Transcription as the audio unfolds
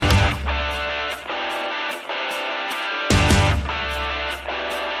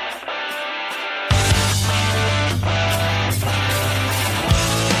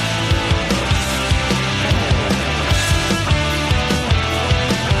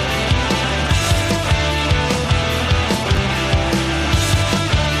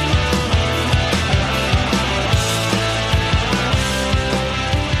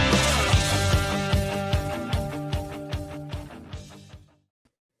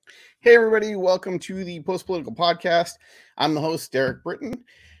Hey, everybody, welcome to the Post Political Podcast. I'm the host, Derek Britton,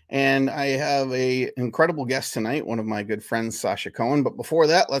 and I have an incredible guest tonight, one of my good friends, Sasha Cohen. But before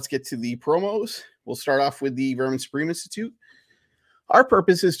that, let's get to the promos. We'll start off with the Vermin Supreme Institute. Our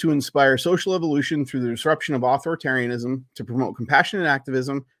purpose is to inspire social evolution through the disruption of authoritarianism, to promote compassionate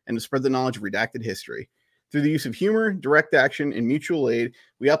activism, and to spread the knowledge of redacted history. Through the use of humor, direct action, and mutual aid,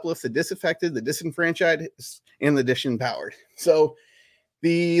 we uplift the disaffected, the disenfranchised, and the disempowered. So,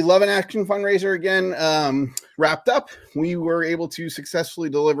 the Love and Action fundraiser again wrapped up. We were able to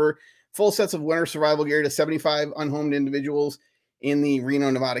successfully deliver full sets of winter survival gear to 75 unhomed individuals in the Reno,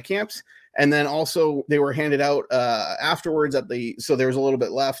 Nevada camps. And then also they were handed out afterwards so there was a little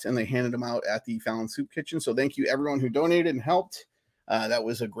bit left and they handed them out at the Fallon Soup Kitchen. So thank you everyone who donated and helped. That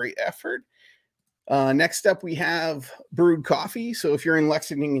was a great effort. Next up, we have Brewed Coffee. So if you're in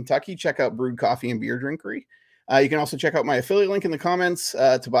Lexington, Kentucky, check out Brewed Coffee and Beer Drinkery. You can also check out my affiliate link in the comments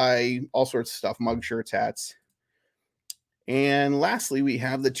to buy all sorts of stuff, mug shirts, hats. And lastly, we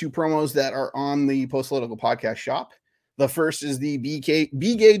have the two promos that are on the Post Political Podcast shop. The first is the Be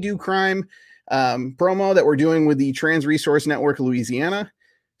Gay Do Crime promo that we're doing with the Trans Resource Network of Louisiana.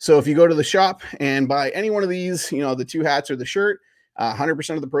 So if you go to the shop and buy any one of these, the two hats or the shirt,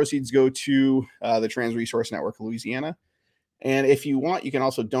 100% of the proceeds go to the Trans Resource Network of Louisiana. And if you want, you can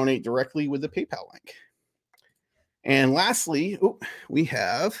also donate directly with the PayPal link. And lastly, we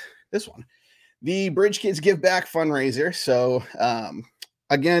have this one, the Bridge Kids Give Back fundraiser. So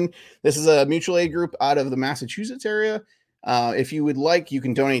again, this is a mutual aid group out of the Massachusetts area. If you would like, you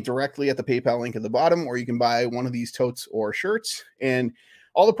can donate directly at the PayPal link at the bottom, or you can buy one of these totes or shirts. And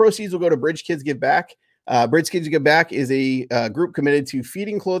all the proceeds will go to Bridge Kids Give Back. Bridge Kids Give Back is a group committed to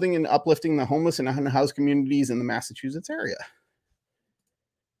feeding, clothing, and uplifting the homeless and unhoused communities in the Massachusetts area.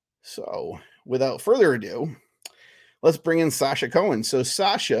 So without further ado, let's bring in Sasha Cohen. So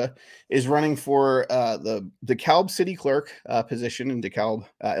Sasha is running for the DeKalb City Clerk position in DeKalb,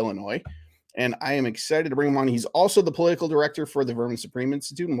 Illinois. And I am excited to bring him on. He's also the political director for the Vermin Supreme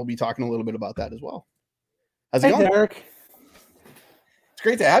Institute, and we'll be talking a little bit about that as well. How's it going, Derek? It's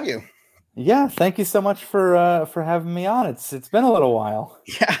great to have you. Yeah, thank you so much for having me on. It's been a little while.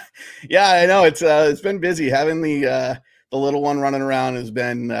 Yeah, I know it's been busy. Having the little one running around has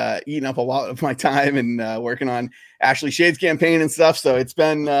been eating up a lot of my time and working on Ashley Shade's campaign and stuff. So it's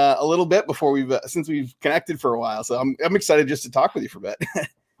been a little bit since we've connected for a while. So I'm excited just to talk with you for a bit.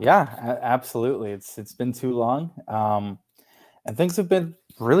 Yeah, absolutely. It's been too long. And things have been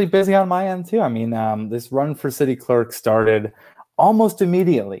really busy on my end too. I mean, this run for city clerk started almost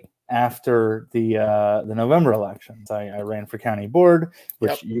immediately after the November elections. I ran for county board,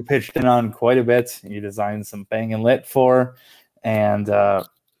 which you pitched in on quite a bit. You designed some bang and lit for, and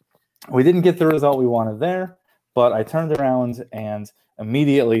we didn't get the result we wanted there, but I turned around and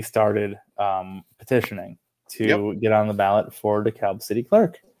immediately started petitioning to get on the ballot for DeKalb City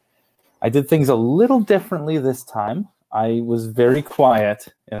Clerk. I did things a little differently this time. I was very quiet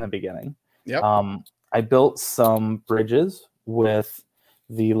in the beginning. I built some bridges with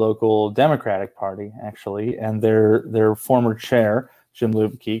the local Democratic Party, actually, and their former chair, Jim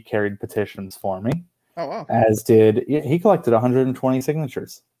Lubke, carried petitions for me. Oh, wow. He collected 120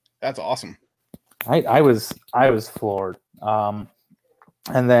 signatures. That's awesome. I was floored. And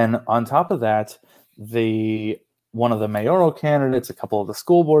then on top of that, one of the mayoral candidates, a couple of the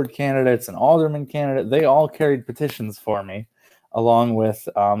school board candidates, an alderman candidate, they all carried petitions for me, along with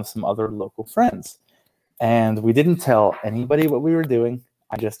some other local friends. And we didn't tell anybody what we were doing.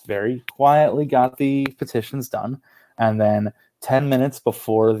 I just very quietly got the petitions done. And then 10 minutes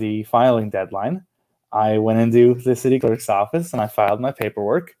before the filing deadline, I went into the city clerk's office and I filed my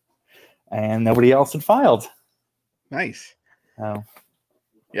paperwork, and nobody else had filed. Nice. Oh.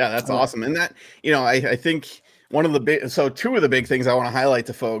 Yeah, that's awesome. And that, I think two of the big things I want to highlight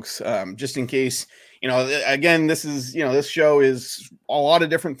to folks, just in case, again, this show is a lot of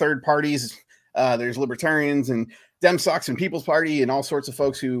different third parties. There's libertarians and Demsocs and People's Party and all sorts of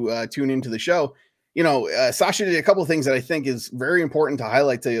folks who tune into the show. Sasha did a couple of things that I think is very important to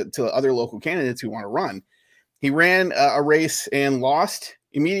highlight to other local candidates who want to run. He ran a race and lost.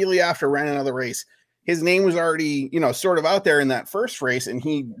 Immediately after, ran another race. His name was already, sort of out there in that first race, and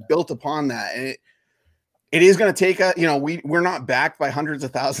he built upon that. And it is going to take we're not backed by hundreds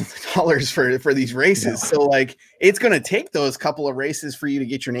of thousands of dollars for these races. No. So it's going to take those couple of races for you to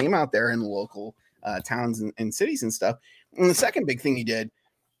get your name out there in the local towns and cities and stuff. And the second big thing you did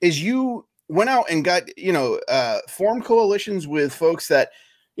is you went out and got, formed coalitions with folks that,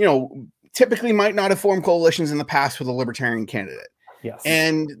 typically might not have formed coalitions in the past with a libertarian candidate. Yes.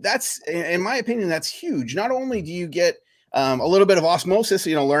 And that's, in my opinion, that's huge. Not only do you get a little bit of osmosis,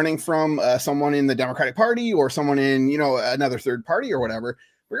 learning from someone in the Democratic Party or someone in, another third party or whatever.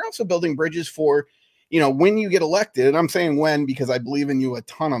 We're also building bridges for, when you get elected, and I'm saying when, because I believe in you a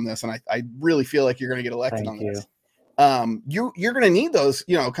ton on this, and I really feel like you're going to get elected on this. You're going to need those,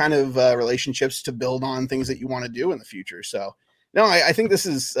 kind of relationships to build on things that you want to do in the future. So, no, I think this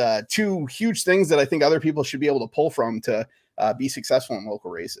is two huge things that I think other people should be able to pull from to be successful in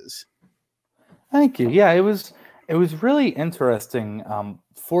local races. Thank you. Yeah, it was really interesting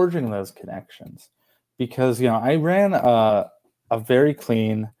forging those connections because, I ran a very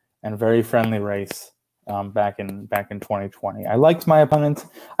clean and very friendly race back in 2020. I liked my opponent.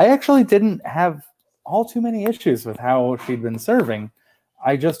 I actually didn't have all too many issues with how she'd been serving.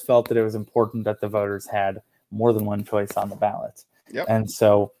 I just felt that it was important that the voters had more than one choice on the ballot. Yep. And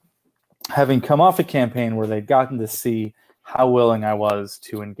so having come off a campaign where they'd gotten to see how willing I was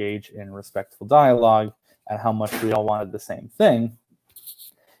to engage in respectful dialogue and how much we all wanted the same thing,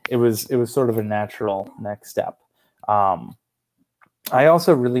 it was sort of a natural next step. I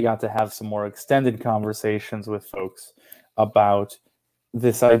also really got to have some more extended conversations with folks about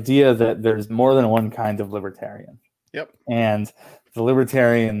this idea that there's more than one kind of libertarian. Yep. And the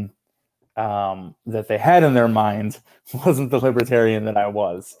libertarian that they had in their mind wasn't the libertarian that I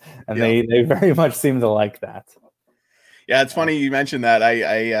was. And they very much seemed to like that. Yeah, it's funny you mentioned that.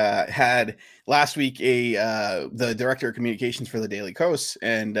 I had last week the director of communications for the Daily Kos,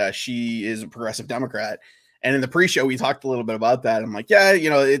 and she is a progressive Democrat. And in the pre-show, we talked a little bit about that. I'm like, yeah,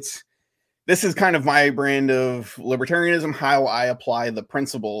 this is kind of my brand of libertarianism, how I apply the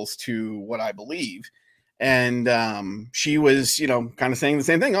principles to what I believe. And she was, kind of saying the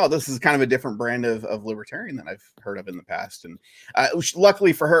same thing. Oh, this is kind of a different brand of libertarian than I've heard of in the past. And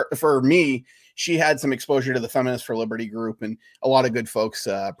luckily for me, she had some exposure to the Feminists for Liberty group and a lot of good folks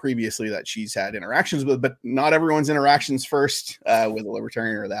previously that she's had interactions with, but not everyone's interactions first with a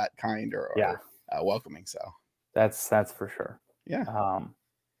libertarian or that kind or welcoming. So that's for sure. Yeah.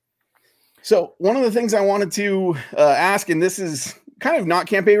 So one of the things I wanted to ask, and this is kind of not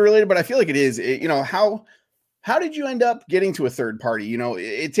campaign related, but I feel like it is, how did you end up getting to a third party?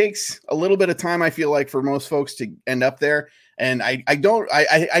 It takes a little bit of time, I feel like, for most folks to end up there. And I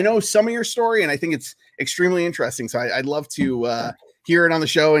know some of your story, and I think it's extremely interesting. So I'd love to hear it on the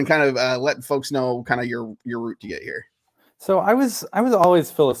show and kind of let folks know kind of your route to get here. So I was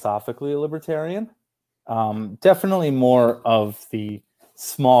always philosophically a libertarian, definitely more of the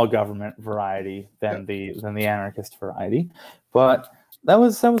small government variety than the anarchist variety, but that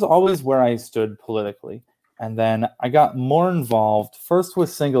was always where I stood politically. And then I got more involved first with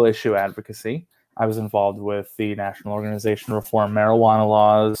single issue advocacy. I was involved with the National Organization to Reform Marijuana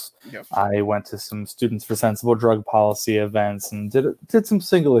Laws. Yep. I went to some Students for Sensible Drug Policy events and did some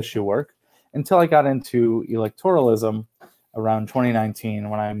single issue work until I got into electoralism around 2019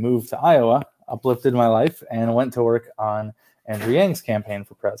 when I moved to Iowa, uplifted my life, and went to work on Andrew Yang's campaign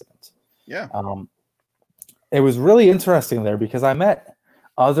for president. Yeah. It was really interesting there because I met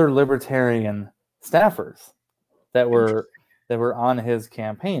other libertarian staffers that were on his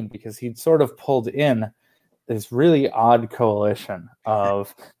campaign because he'd sort of pulled in this really odd coalition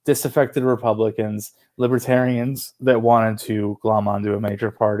of disaffected Republicans, libertarians that wanted to glom onto a major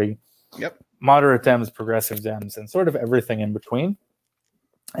party, moderate Dems, progressive Dems, and sort of everything in between.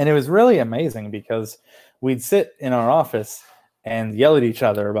 And it was really amazing because we'd sit in our office and yell at each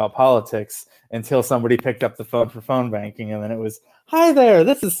other about politics until somebody picked up the phone for phone banking. And then it was, "Hi there,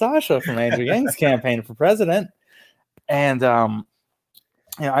 this is Sasha from Andrew Yang's campaign for president." And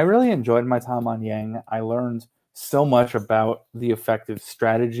I really enjoyed my time on Yang. I learned so much about the effective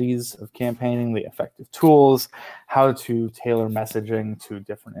strategies of campaigning, the effective tools, how to tailor messaging to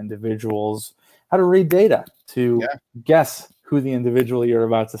different individuals, how to read data to guess who the individual you're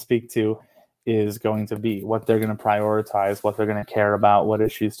about to speak to is going to be, what they're going to prioritize, what they're going to care about, what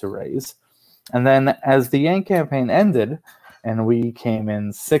issues to raise. And then as the Yang campaign ended and we came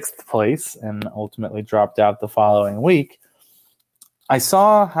in 6th place and ultimately dropped out the following week, I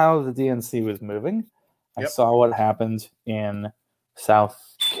saw how the DNC was moving. I saw what happened in South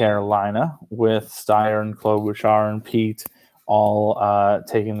Carolina with Steyer and Klobuchar and Pete all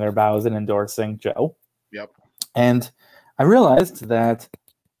taking their bows and endorsing Joe. And I realized that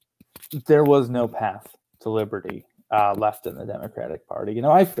there was no path to liberty left in the Democratic Party.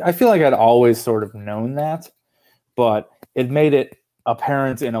 I feel like I'd always sort of known that, but it made it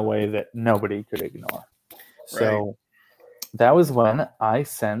apparent in a way that nobody could ignore. So that was when I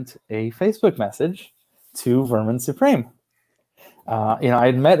sent a Facebook message to Vermin Supreme. I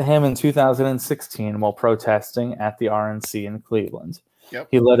had met him in 2016 while protesting at the RNC in Cleveland. Yep.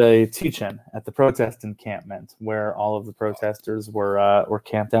 He led a teach-in at the protest encampment where all of the protesters were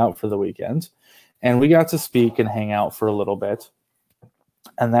camped out for the weekend, and we got to speak and hang out for a little bit,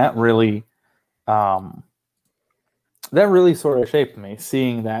 and that really sort of shaped me,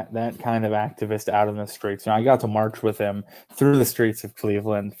 seeing that kind of activist out in the streets. I got to march with him through the streets of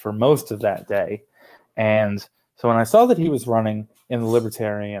Cleveland for most of that day. And so when I saw that he was running in the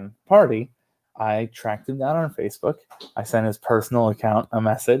Libertarian Party, I tracked him down on Facebook. I sent his personal account a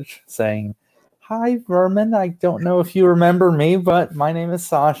message saying, "Hi, Vermin. I don't know if you remember me, but my name is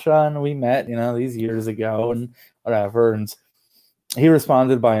Sasha, and we met, these years ago and whatever." And he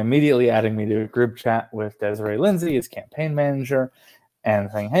responded by immediately adding me to a group chat with Desiree Lindsay, his campaign manager, and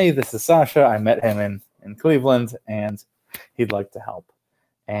saying, "Hey, this is Sasha. I met him in Cleveland, and he'd like to help."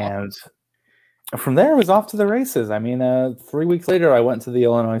 And from there, it was off to the races. 3 weeks later, I went to the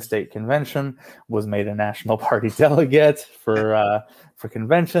Illinois State Convention, was made a national party delegate for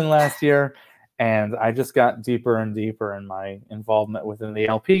convention last year, and I just got deeper and deeper in my involvement within the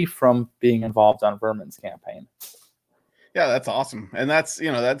LP from being involved on Vermin's campaign. Yeah, that's awesome. And that's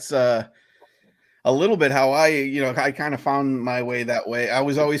a little bit how I kind of found my way that way. I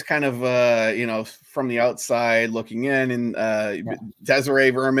was always kind of, from the outside looking in, and Desiree,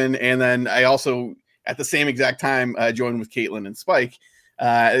 Vermin. And then I also, at the same exact time, joined with Caitlin and Spike.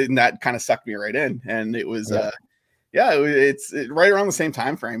 And that kind of sucked me right in. And it was, it's right around the same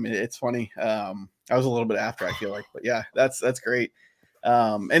time frame. It's funny. I was a little bit after, I feel like, but yeah, that's great.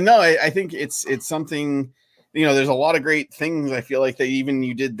 And no, I think it's something, there's a lot of great things I feel like that even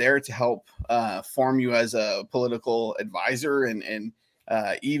you did there to help form you as a political advisor and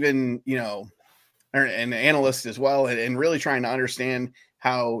even, an analyst as well, and really trying to understand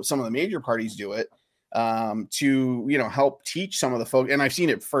how some of the major parties do it to, help teach some of the folks. And I've seen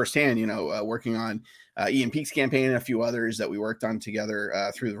it firsthand, working on Ian Peek's campaign and a few others that we worked on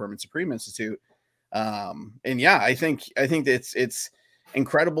together through the Vermin Supreme Institute. And yeah, I think that it's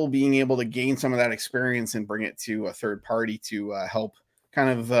incredible being able to gain some of that experience and bring it to a third party to help kind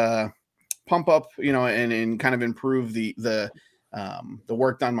of pump up, and kind of improve the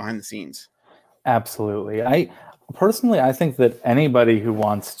work done behind the scenes. Absolutely. I think that anybody who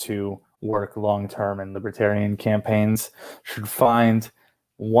wants to work long-term in libertarian campaigns should find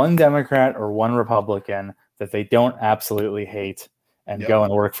one Democrat or one Republican that they don't absolutely hate and go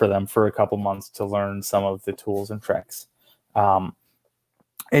and work for them for a couple months to learn some of the tools and tricks.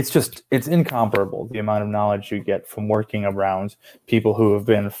 It's incomparable, the amount of knowledge you get from working around people who have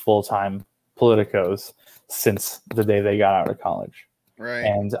been full-time politicos since the day they got out of college. Right.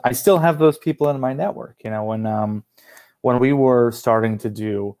 And I still have those people in my network. When we were starting to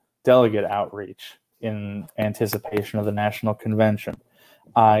do delegate outreach in anticipation of the national convention,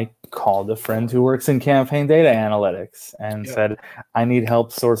 I called a friend who works in campaign data analytics and said, "I need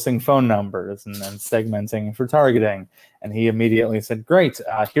help sourcing phone numbers and then segmenting for targeting." And he immediately said, "Great,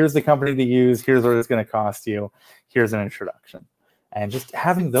 here's the company to use. Here's what it's going to cost you. Here's an introduction." And just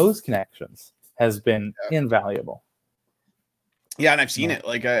having those connections has been invaluable. Yeah, and I've seen it.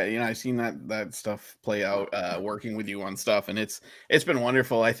 Like, I've seen that stuff play out working with you on stuff, and it's been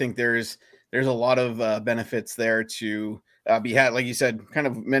wonderful. I think there's a lot of benefits there to be had. Like you said, kind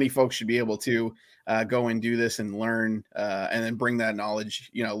of many folks should be able to go and do this and learn, and then bring that knowledge.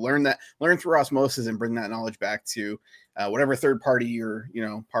 Learn through osmosis and bring that knowledge back to whatever third party you're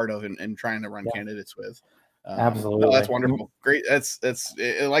part of and trying to run candidates with. Absolutely, no, that's wonderful. Great. That's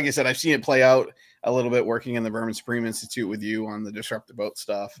like I said, I've seen it play out a little bit working in the Vermin Supreme Institute with you on the Disrupt the Vote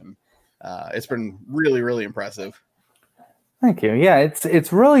stuff, and it's been really, really impressive. Thank you. Yeah,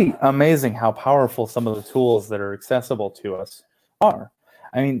 it's really amazing how powerful some of the tools that are accessible to us are.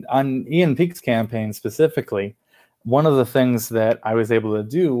 On Ian Peek's campaign specifically, one of the things that I was able to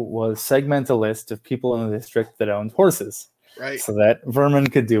do was segment a list of people in the district that owned horses. Right. So that Vermin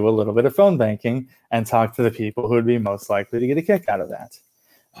could do a little bit of phone banking and talk to the people who would be most likely to get a kick out of that.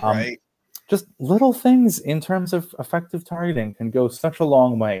 Right. Just little things in terms of effective targeting can go such a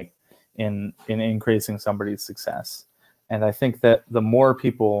long way in increasing somebody's success. And I think that the more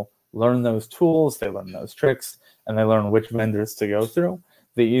people learn those tools, they learn those tricks, and they learn which vendors to go through,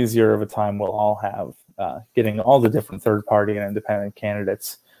 the easier of a time we'll all have getting all the different third-party and independent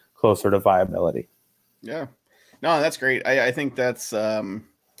candidates closer to viability. Yeah. No, that's great. I think that's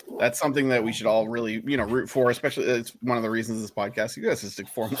something that we should all really, root for, especially it's one of the reasons this podcast exists is to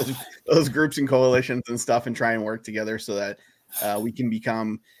form those groups and coalitions and stuff and try and work together so that we can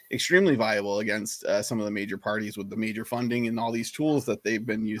become extremely viable against some of the major parties with the major funding and all these tools that they've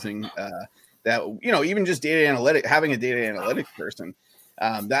been using that, even just data analytic, having a data analytics person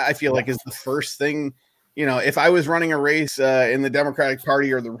that I feel like is the first thing if I was running a race in the Democratic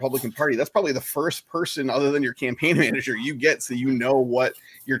Party or the Republican Party, that's probably the first person other than your campaign manager you get, so you know what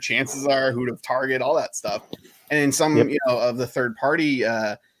your chances are, who to target, all that stuff. And in some, of the third party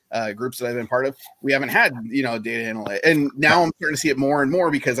groups that I've been part of, we haven't had, data analytics. And now I'm starting to see it more and more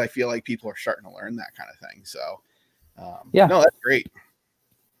because I feel like people are starting to learn that kind of thing. So, no, that's great.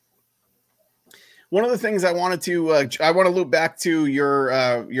 One of the things I wanted to I want to loop back to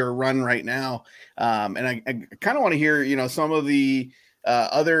your run right now, and I kind of want to hear some of the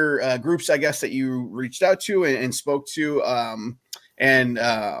other groups, I guess, that you reached out to and spoke to, and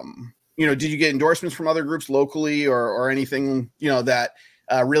did you get endorsements from other groups locally or anything that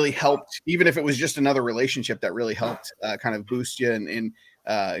really helped, even if it was just another relationship that really helped kind of boost you and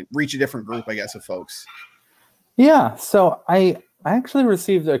reach a different group, I guess, of folks? Yeah, so I actually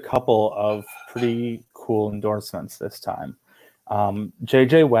received a couple of pretty cool endorsements this time.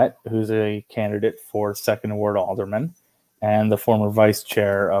 JJ Wett, who's a candidate for second ward alderman and the former vice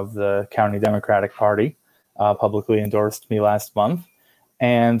chair of the County Democratic Party, publicly endorsed me last month.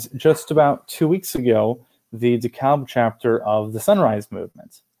 And just about 2 weeks ago, the DeKalb chapter of the Sunrise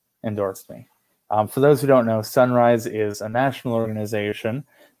Movement endorsed me. For those who don't know, Sunrise is a national organization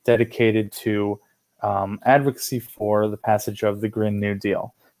dedicated to advocacy for the passage of the Green New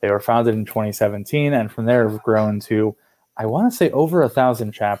Deal. They were founded in 2017, and from there have grown to, I want to say, over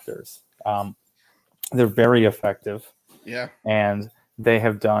 1,000 chapters. They're very effective. Yeah. And they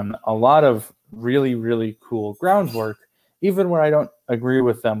have done a lot of really, really cool groundwork. Even where I don't agree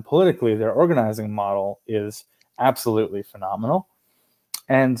with them politically, their organizing model is absolutely phenomenal.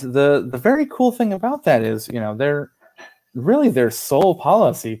 And the very cool thing about that is, their sole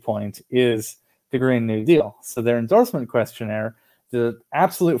policy point is the Green New Deal. So their endorsement questionnaire, the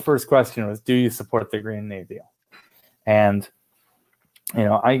absolute first question was, do you support the Green New Deal? And,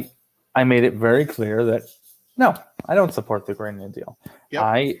 I made it very clear that, no, I don't support the Green New Deal. Yep.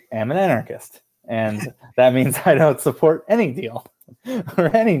 I am an anarchist. And that means I don't support any deal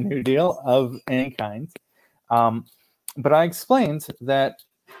or any New Deal of any kind. But I explained that,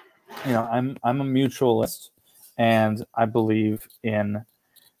 I'm a mutualist, and I believe in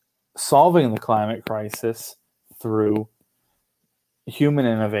solving the climate crisis through human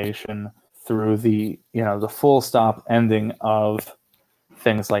innovation, through the full stop ending of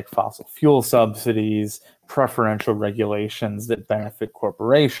things like fossil fuel subsidies, preferential regulations that benefit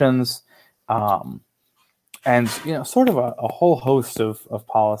corporations, and sort of a whole host of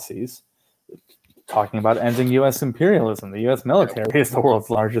policies talking about ending U.S. imperialism. The U.S. military is the world's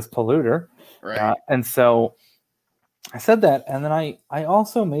largest polluter. Right. And so I said that, and then I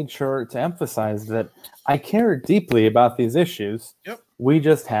also made sure to emphasize that I care deeply about these issues. Yep. We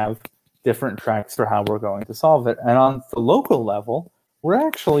just have different tracks for how we're going to solve it. And on the local level, we're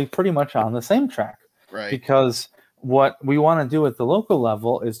actually pretty much on the same track. Right. Because what we want to do at the local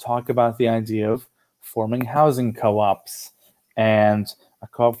level is talk about the idea of forming housing co-ops and a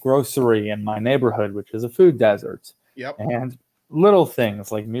co-op grocery in my neighborhood, which is a food desert. Yep. And little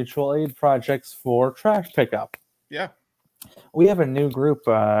things like mutual aid projects for trash pickup. Yeah. We have a new group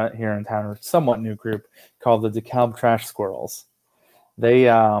here in town, or somewhat new group, called the DeKalb Trash Squirrels. They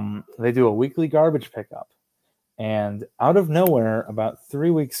do a weekly garbage pickup. And out of nowhere, about 3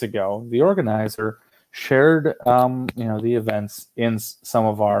 weeks ago, the organizer shared, the events in some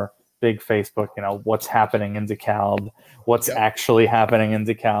of our big Facebook, what's happening in DeKalb, what's actually happening in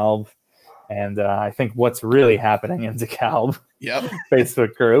DeKalb, and I think what's really happening in DeKalb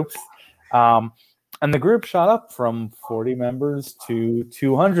Facebook groups. And the group shot up from 40 members to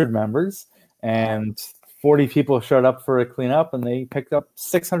 200 members, and 40 people showed up for a cleanup, and they picked up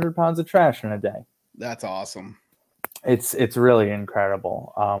 600 pounds of trash in a day. That's awesome. It's really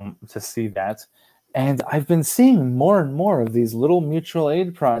incredible to see that. And I've been seeing more and more of these little mutual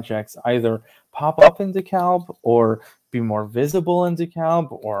aid projects either pop up in DeKalb or be more visible in DeKalb,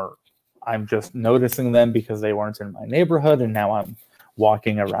 or I'm just noticing them because they weren't in my neighborhood, and now I'm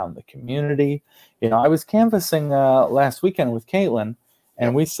walking around the community. I was canvassing last weekend with Caitlin,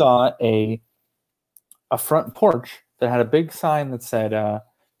 and we saw a front porch that had a big sign that said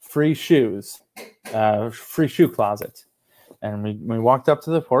free shoes, free shoe closet. And we walked up to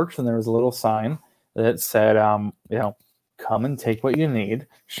the porch, and there was a little sign that said, come and take what you need.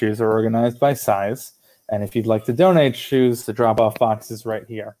 Shoes are organized by size. And if you'd like to donate shoes, the drop-off box is right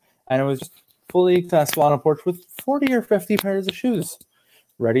here. And it was just fully accessible on a porch with 40 or 50 pairs of shoes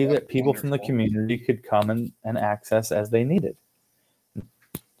ready that people from the community could come and access as they needed.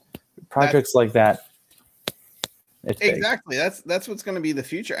 Projects like that. Exactly. That's what's going to be the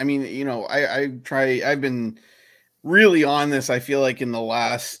future. I mean, I've been really on this, I feel like, in the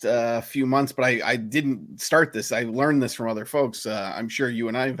last few months, but I didn't start this. I learned this from other folks. I'm sure you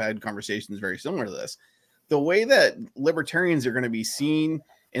and I have had conversations very similar to this. The way that libertarians are going to be seen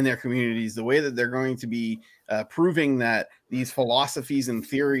in their communities, the way that they're going to be proving that these philosophies and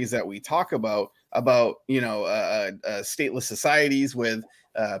theories that we talk about, stateless societies with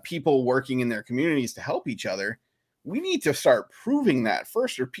people working in their communities to help each other, we need to start proving that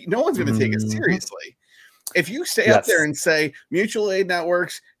first, or no one's going to take it seriously. If you stay up there and say mutual aid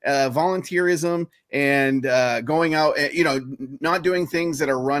networks, volunteerism, and going out, not doing things that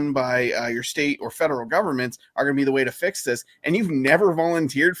are run by your state or federal governments are going to be the way to fix this, and you've never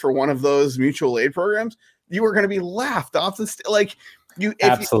volunteered for one of those mutual aid programs, you are going to be laughed off the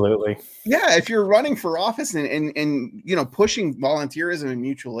Absolutely. If you're running for office and pushing volunteerism and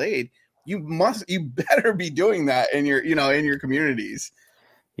mutual aid, you better be doing that in your communities.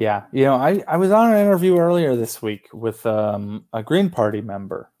 Yeah. I was on an interview earlier this week with a Green Party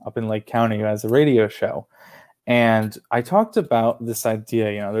member up in Lake County who has a radio show. And I talked about this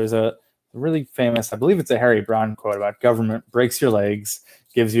idea. There's a really famous, I believe it's a Harry Brown quote about government breaks your legs,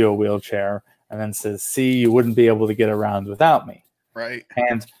 gives you a wheelchair, and then says, see, you wouldn't be able to get around without me. Right.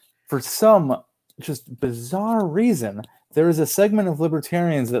 And for some just bizarre reason, there is a segment of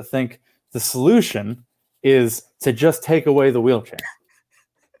libertarians that think the solution is to just take away the wheelchair.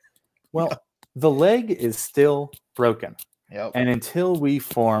 Well, the leg is still broken. Yep. And until we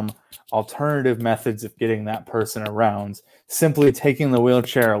form alternative methods of getting that person around, simply taking the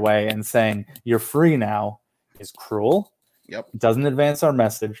wheelchair away and saying, you're free now, is cruel. Yep. Doesn't advance our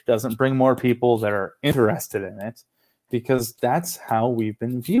message, doesn't bring more people that are interested in it, because that's how we've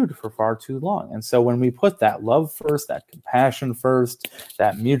been viewed for far too long. And so when we put that love first, that compassion first,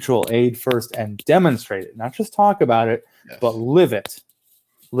 that mutual aid first, and demonstrate it, not just talk about it, but live it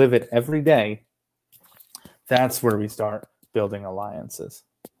every day, that's where we start building alliances.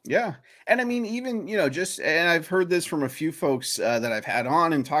 Yeah. And I mean, even, and I've heard this from a few folks that I've had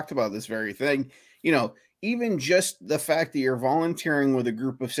on and talked about this very thing, even just the fact that you're volunteering with a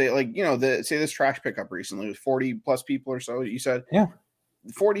group of, say this trash pickup recently with 40 plus people or so, you said,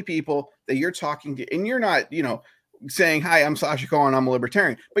 40 people that you're talking to, and you're not, saying, hi, I'm Sasha Cohen, I'm a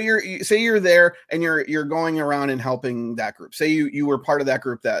libertarian, but say you're there and you're going around and helping that group. Say you were part of that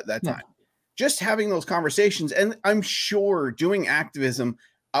group that time. Just having those conversations, and I'm sure doing activism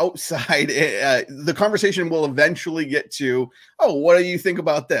outside, the conversation will eventually get to, oh, what do you think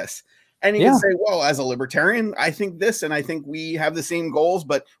about this? And you can say, well, as a libertarian, I think this, and I think we have the same goals,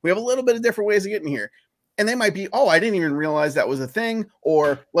 but we have a little bit of different ways of getting here. And they might be, oh, I didn't even realize that was a thing,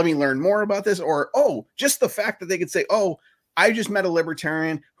 or let me learn more about this, or, oh, just the fact that they could say, oh, I just met a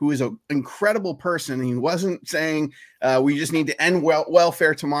libertarian who is an incredible person. And he wasn't saying we just need to end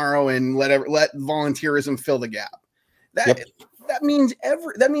welfare tomorrow and let volunteerism fill the gap. That means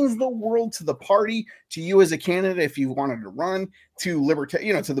the world to the party, to you as a candidate if you wanted to run, to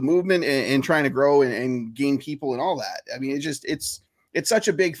to the movement and trying to grow and gain people and all that. I mean, it's such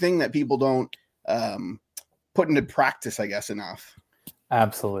a big thing that people don't put into practice, I guess, enough.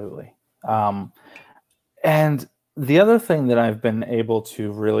 Absolutely. And the other thing that I've been able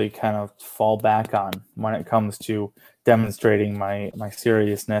to really kind of fall back on when it comes to demonstrating my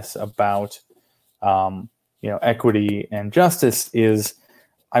seriousness about equity and justice is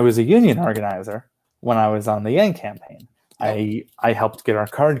I was a union organizer when I was on the Yang campaign. I helped get our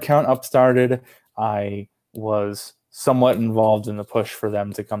card count up started. I was somewhat involved in the push for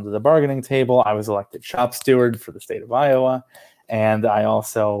them to come to the bargaining table. I was elected shop steward for the state of Iowa, and I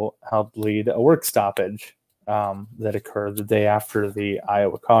also helped lead a work stoppage that occurred the day after the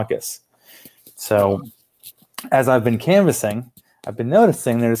Iowa caucus. So as I've been canvassing, I've been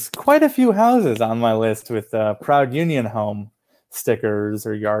noticing there's quite a few houses on my list with Proud Union Home stickers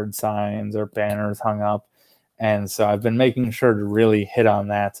or yard signs or banners hung up. And so I've been making sure to really hit on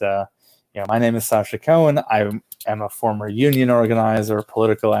that. My name is Sasha Cohen. I am a former union organizer,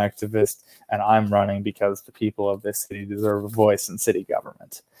 political activist, and I'm running because the people of this city deserve a voice in city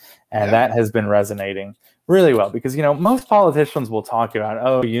government. And that has been resonating really well because, most politicians will talk about,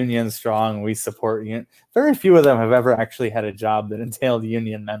 oh, union's strong, we support union. Very few of them have ever actually had a job that entailed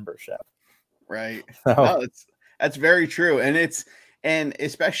union membership. Right. So, no, that's very true. And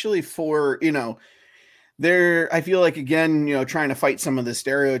especially for, I feel like, again, trying to fight some of the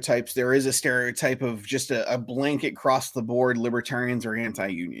stereotypes, there is a stereotype of just a blanket across the board. Libertarians are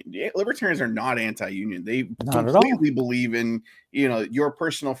anti-union. Libertarians are not anti-union. They Not at completely believe in, your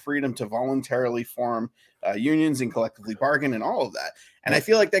personal freedom to voluntarily form unions and collectively bargain and all of that. And I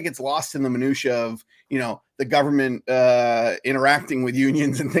feel like that gets lost in the minutia of, the government interacting with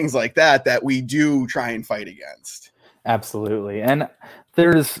unions and things like that we do try and fight against. Absolutely. And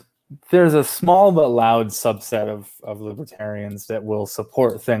there's a small but loud subset of libertarians that will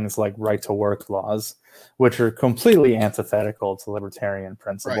support things like right to work laws, which are completely antithetical to libertarian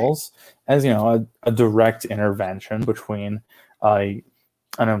principles, right, as a direct intervention between an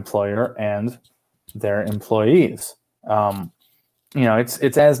employer and their employees.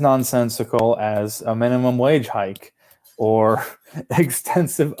 It's as nonsensical as a minimum wage hike or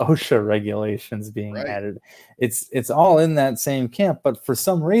extensive OSHA regulations being added. It's all in that same camp, but for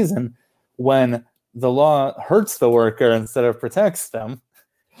some reason, when the law hurts the worker instead of protects them,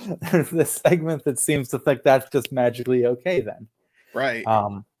 there's this segment that seems to think that's just magically okay then. Right.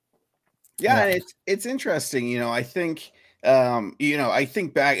 Yeah. It's interesting. I think, I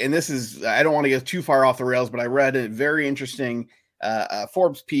think back, and I don't want to get too far off the rails, but I read a very interesting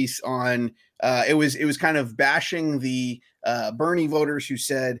Forbes piece on, it was kind of bashing the Bernie voters who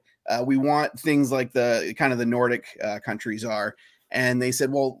said we want things like the kind of the Nordic countries are, and they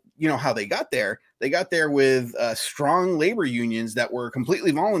said, well, how they got there? They got there with strong labor unions that were completely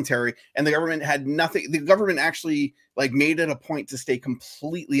voluntary, and the government had nothing. The government actually made it a point to stay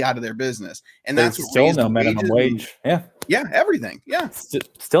completely out of their business, and that's what still no minimum wage. Yeah, everything. Yeah,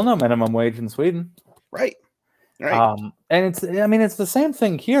 still no minimum wage in Sweden. Right. And it's the same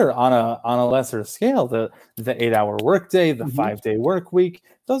thing here on a lesser scale. The 8-hour workday, the 5-day work week,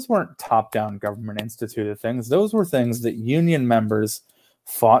 those weren't top-down government instituted things. Those were things that union members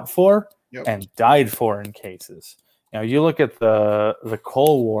fought for and died for in cases. You look at the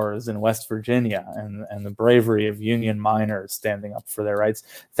coal wars in West Virginia and the bravery of union miners standing up for their rights.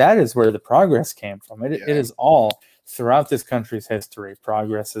 That is where the progress came from. It is all throughout this country's history.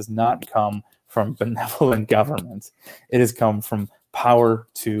 Progress has not come from benevolent government. It has come from power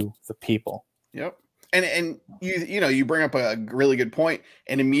to the people. Yep. And you bring up a really good point.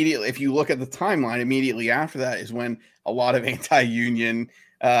 And immediately, if you look at the timeline, immediately after that is when a lot of anti-union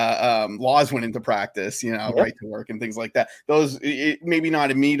laws went into practice, right to work and things like that. Those maybe not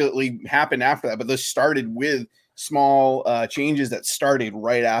immediately happened after that, but those started with small changes that started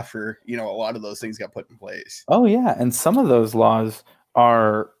right after, a lot of those things got put in place. Oh yeah. And some of those laws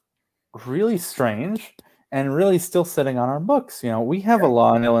are really strange and really still sitting on our books. We have a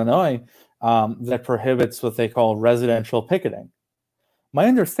law in Illinois that prohibits what they call residential picketing. My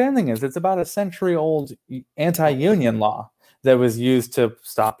understanding is it's about a century-old anti-union law that was used to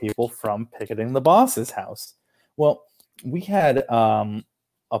stop people from picketing the boss's house. Well, we had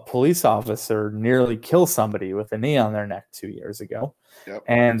a police officer nearly kill somebody with a knee on their neck 2 years ago. Yep.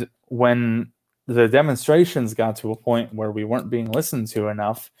 And when the demonstrations got to a point where we weren't being listened to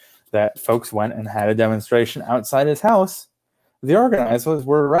enough, that folks went and had a demonstration outside his house, the organizers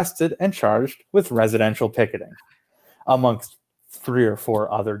were arrested and charged with residential picketing, amongst 3 or 4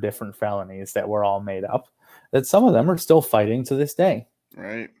 other different felonies that were all made up, that some of them are still fighting to this day.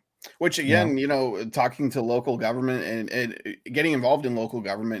 Right. Which, again, talking to local government and getting involved in local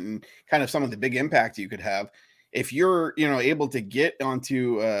government and kind of some of the big impact you could have, if you're, able to get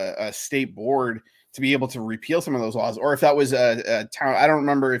onto a state board to be able to repeal some of those laws, or if that was a town, I don't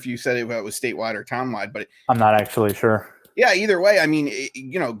remember if you said it was statewide or townwide, but I'm not actually sure. Yeah, either way, I mean,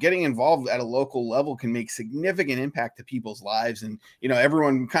 getting involved at a local level can make significant impact to people's lives. And,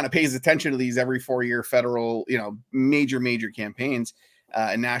 everyone kind of pays attention to these every 4-year federal, major campaigns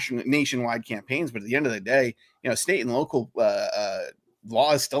and nationwide campaigns. But at the end of the day, state and local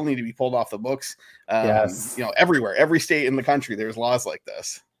laws still need to be pulled off the books. Yes. Everywhere, every state in the country, there's laws like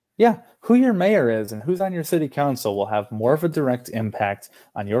this. Yeah, who your mayor is and who's on your city council will have more of a direct impact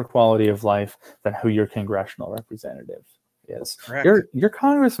on your quality of life than who your congressional representative is. Correct. Your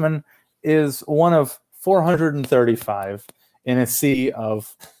congressman is one of 435 in a sea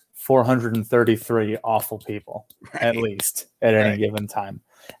of 433 awful people, at least at any given time.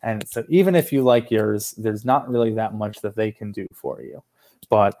 And so even if you like yours, there's not really that much that they can do for you.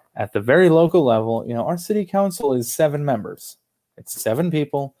 But at the very local level, our city council is 7 members. It's 7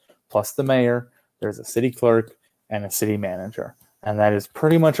 people plus the mayor. There's a city clerk and a city manager. And that is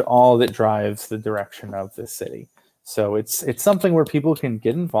pretty much all that drives the direction of the city. So it's something where people can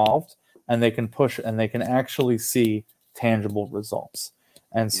get involved and they can push and they can actually see tangible results.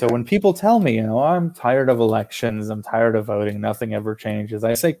 And so when people tell me, I'm tired of elections, I'm tired of voting, nothing ever changes,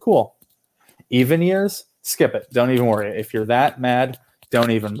 I say, cool. Even years, skip it. Don't even worry. If you're that mad,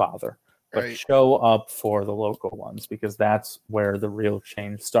 don't even bother. But Right. show up for the local ones, because that's where the real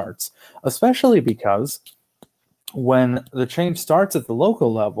change starts. Especially because when the change starts at the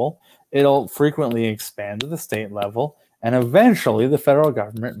local level, it'll frequently expand to the state level, and eventually the federal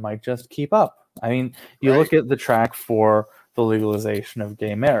government might just keep up. I mean, you look at the track for the legalization of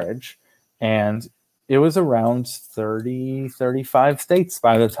gay marriage, and it was around 30, 35 states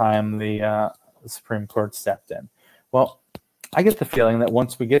by the time the Supreme Court stepped in. Well, I get the feeling that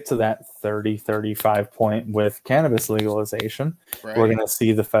once we get to that 30, 35 point with cannabis legalization, we're going to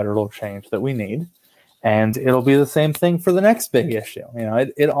see the federal change that we need. And it'll be the same thing for the next big issue. You know,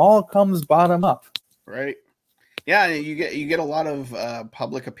 it all comes bottom up. Right. Yeah, you get a lot of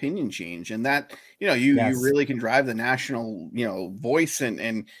public opinion change, and that, you know, you really can drive the national, you know, voice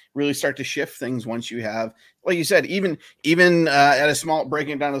and really start to shift things once you have, like you said, even at a small,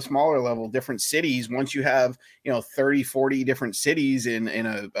 breaking it down to a smaller level, different cities. Once you have, you know, 30, 40 different cities in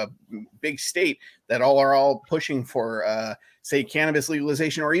a big state that are all pushing for say cannabis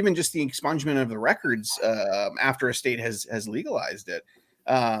legalization, or even just the expungement of the records after a state has legalized it.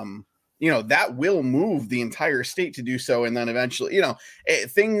 You know, that will move the entire state to do so. And then eventually, you know,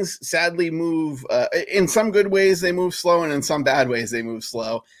 things sadly move in some good ways, they move slow, and in some bad ways, they move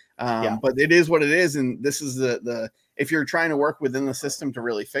slow. But it is what it is. And this is the if you're trying to work within the system to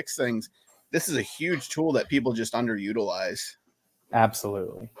really fix things, this is a huge tool that people just underutilize.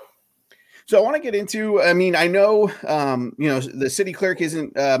 Absolutely. So I want to get into, I mean, I know, you know, the city clerk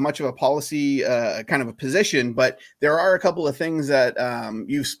isn't much of a policy kind of a position, but there are a couple of things that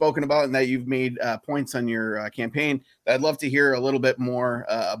you've spoken about and that you've made points on your campaign that I'd love to hear a little bit more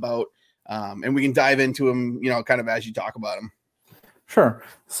about, and we can dive into them, you know, kind of as you talk about them. Sure.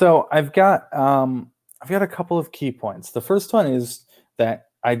 So I've got a couple of key points. The first one is that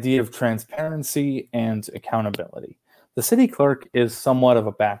idea of transparency and accountability. The city clerk is somewhat of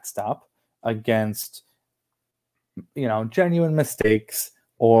a backstop against, you know, genuine mistakes,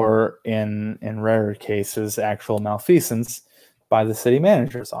 or in rarer cases, actual malfeasance by the city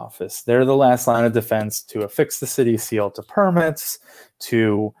manager's office. They're the last line of defense to affix the city seal to permits,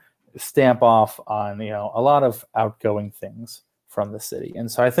 to stamp off on, you know, a lot of outgoing things from the city.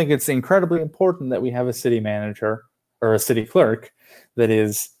 And so I think it's incredibly important that we have a city manager or a city clerk that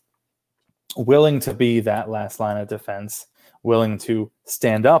is willing to be that last line of defense, willing to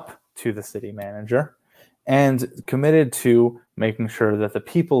stand up to the city manager, and committed to making sure that the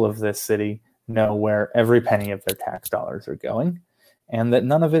people of this city know where every penny of their tax dollars are going, and that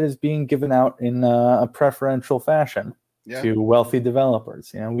none of it is being given out in a preferential fashion to wealthy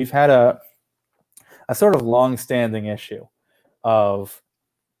developers. You know, we've had a sort of long-standing issue of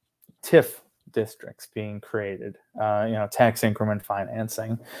TIF districts being created, you know, tax increment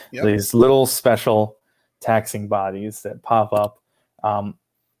financing, these little special taxing bodies that pop up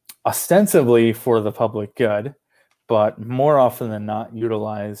ostensibly for the public good, but more often than not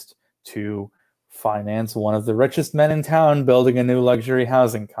utilized to finance one of the richest men in town building a new luxury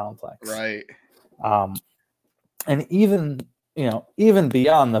housing complex. Right. And even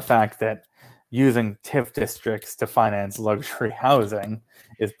beyond the fact that using TIF districts to finance luxury housing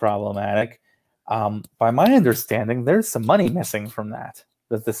is problematic, by my understanding, there's some money missing from that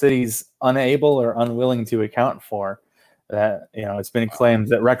the city's unable or unwilling to account for. That, you know, it's been claimed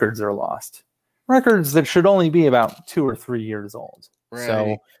that records are lost, records that should only be about 2 or 3 years old. Right.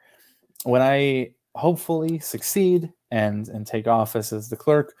 So when I hopefully succeed and take office as the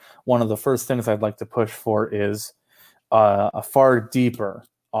clerk, one of the first things I'd like to push for is a far deeper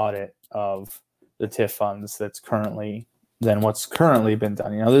audit of the TIF funds than what's currently been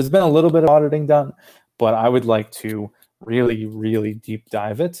done. You know, there's been a little bit of auditing done, but I would like to really, really deep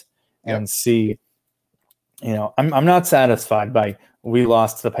dive it and see. You know, I'm not satisfied by we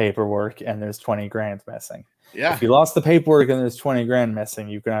lost the paperwork and there's 20 grand missing. Yeah. If you lost the paperwork and there's 20 grand missing,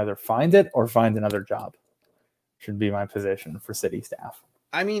 you can either find it or find another job. Should be my position for city staff.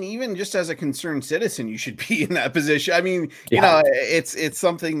 I mean, even just as a concerned citizen, you should be in that position. I mean, you know, it's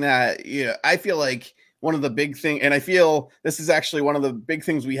something that, you know, I feel like one of the big things, and I feel this is actually one of the big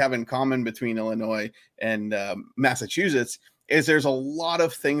things we have in common between Illinois and Massachusetts, is there's a lot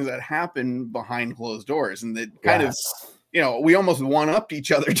of things that happen behind closed doors, and that kind of, you know, we almost one-upped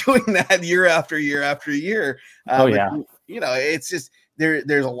each other doing that year after year after year. You know, it's just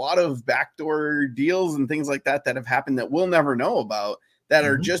there's a lot of backdoor deals and things like that have happened that we'll never know about, that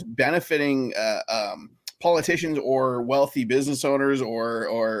are just benefiting politicians or wealthy business owners or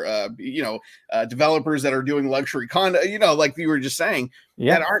you know, developers that are doing luxury condo, you know, like you were just saying,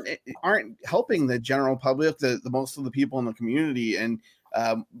 that aren't helping the general public, the most of the people in the community, and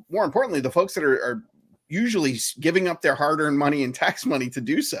more importantly, the folks that are usually giving up their hard-earned money and tax money to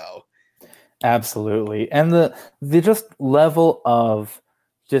do so. Absolutely. And the just level of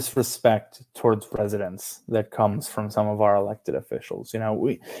disrespect towards residents that comes from some of our elected officials.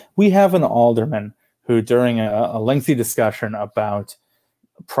 We have an alderman who, during a lengthy discussion about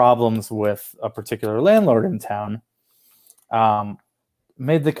problems with a particular landlord in town,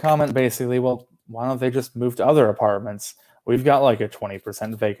 made the comment basically, well, why don't they just move to other apartments? We've got like a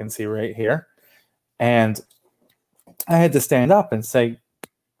 20% vacancy rate here. And I had to stand up and say,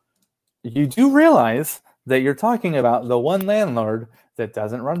 you do realize that you're talking about the one landlord that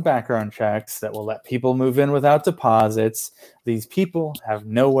doesn't run background checks, that will let people move in without deposits. These people have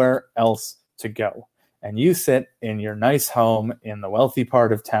nowhere else to go. And you sit in your nice home in the wealthy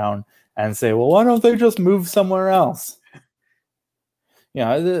part of town and say, well, why don't they just move somewhere else?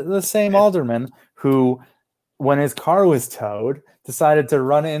 The same alderman who, when his car was towed, decided to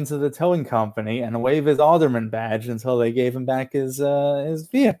run into the towing company and wave his alderman badge until they gave him back his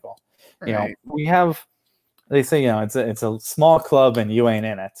vehicle. Right. They say, it's a small club and you ain't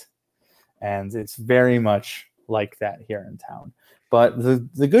in it. And it's very much like that here in town. But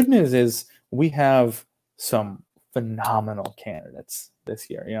the good news is we have some phenomenal candidates this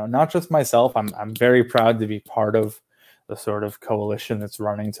year. Not just myself. I'm very proud to be part of the sort of coalition that's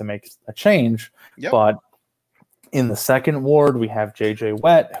running to make a change. Yep. But in the second ward, we have JJ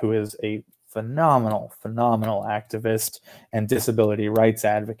Wett, who is a phenomenal activist and disability rights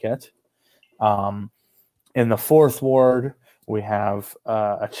advocate. In the fourth ward, we have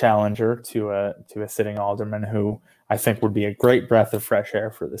a challenger to a sitting alderman who I think would be a great breath of fresh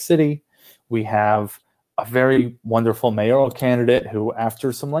air for the city. We have a very wonderful mayoral candidate who,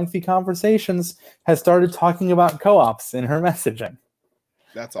 after some lengthy conversations, has started talking about co-ops in her messaging.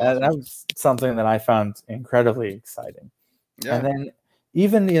 That's awesome. That was something that I found incredibly exciting. Yeah. And then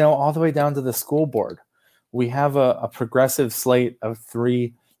even, all the way down to the school board, we have a progressive slate of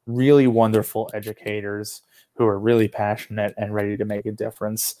 3 really wonderful educators who are really passionate and ready to make a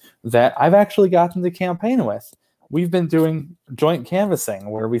difference that I've actually gotten to campaign with. We've been doing joint canvassing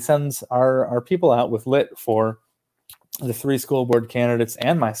where we send our people out with lit for the 3 school board candidates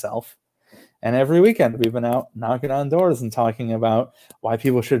and myself. And every weekend we've been out knocking on doors and talking about why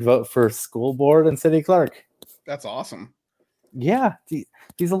people should vote for school board and city clerk. That's awesome. Yeah.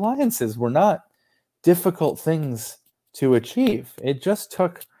 These alliances were not difficult things to achieve. It just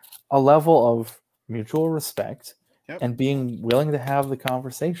took a level of mutual respect and being willing to have the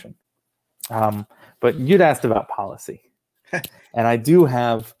conversation. But you'd asked about policy. And I do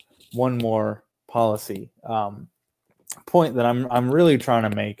have one more policy point that I'm really trying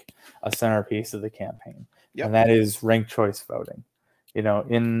to make a centerpiece of the campaign. And that is ranked choice voting.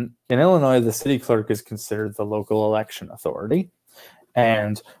 In Illinois, the city clerk is considered the local election authority.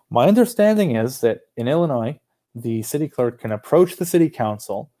 And my understanding is that in Illinois, the city clerk can approach the city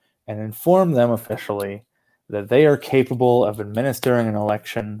council and inform them officially that they are capable of administering an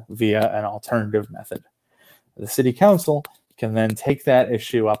election via an alternative method. The city council can then take that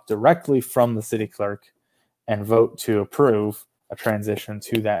issue up directly from the city clerk and vote to approve a transition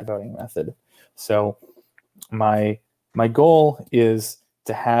to that voting method. So my goal is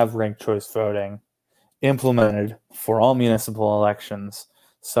to have ranked choice voting implemented for all municipal elections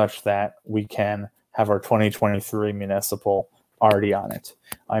such that we can have our 2023 municipal already on it.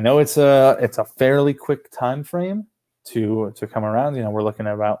 I know it's a fairly quick time frame to come around. We're looking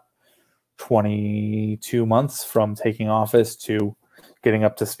at about 22 months from taking office to getting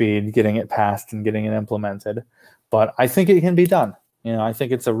up to speed, getting it passed, and getting it implemented. But I think it can be done. I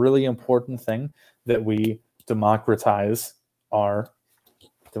think it's a really important thing that we democratize our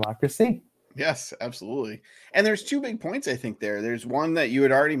democracy. Yes, absolutely. And there's 2 big points, I think, there. There's one that you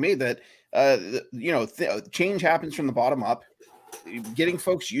had already made that, change happens from the bottom up. Getting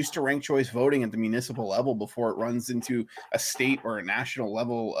folks used to ranked choice voting at the municipal level before it runs into a state or a national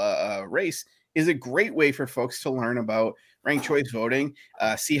level race is a great way for folks to learn about ranked choice voting,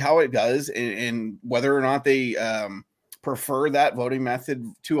 see how it does, and whether or not they prefer that voting method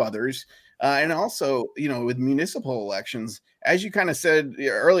to others. And also, with municipal elections, as you kind of said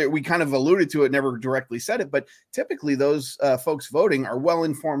earlier, we kind of alluded to it, never directly said it, but typically those folks voting are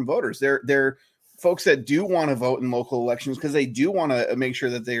well-informed voters. They're folks that do want to vote in local elections because they do want to make sure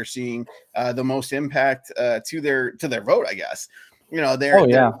that they are seeing the most impact to their vote, I guess.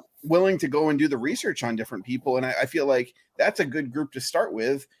 They're willing to go and do the research on different people. And I feel like that's a good group to start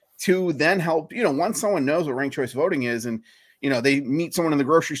with to then help, once someone knows what ranked choice voting is and, they meet someone in the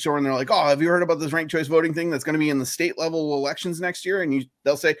grocery store and they're like, oh, have you heard about this ranked choice voting thing that's going to be in the state level elections next year? And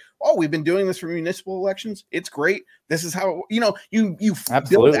they'll say, oh, we've been doing this for municipal elections. It's great. This is how, you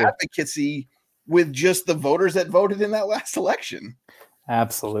build advocacy with just the voters that voted in that last election.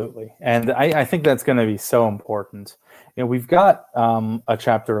 Absolutely. And I think that's going to be so important. We've got a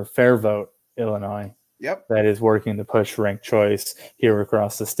chapter of Fair Vote Illinois that is working to push ranked choice here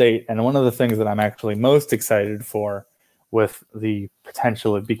across the state. And one of the things that I'm actually most excited for with the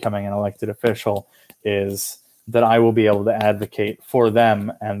potential of becoming an elected official is that I will be able to advocate for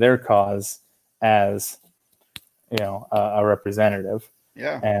them and their cause as, a representative.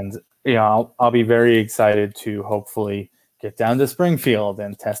 Yeah. And, I'll be very excited to hopefully get down to Springfield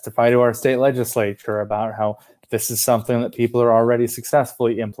and testify to our state legislature about how this is something that people are already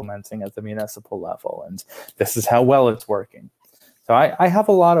successfully implementing at the municipal level, and this is how well it's working. So I have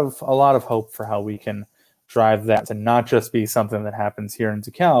a lot of hope for how we can drive that to not just be something that happens here in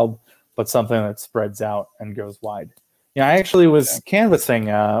DeKalb, but something that spreads out and goes wide. I actually was canvassing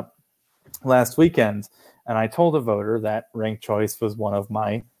last weekend, and I told a voter that ranked choice was one of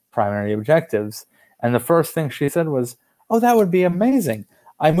my primary objectives. And the first thing she said was, "Oh, that would be amazing.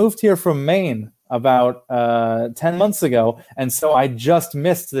 I moved here from Maine about 10 months ago, and so I just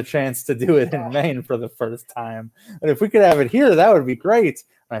missed the chance to do it in Maine for the first time. And if we could have it here, that would be great."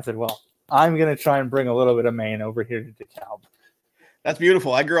 And I said, well, I'm going to try and bring a little bit of Maine over here to DeKalb. That's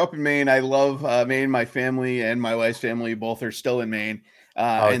beautiful. I grew up in Maine. I love Maine. My family and my wife's family both are still in Maine.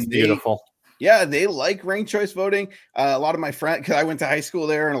 It's beautiful. Yeah, they like ranked choice voting. A lot of my friends, because I went to high school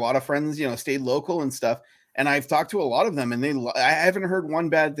there, and a lot of friends, stayed local and stuff. And I've talked to a lot of them, and I haven't heard one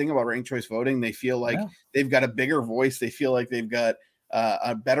bad thing about ranked choice voting. They feel like they've got a bigger voice. They feel like they've got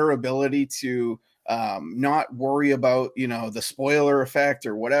a better ability to not worry about, the spoiler effect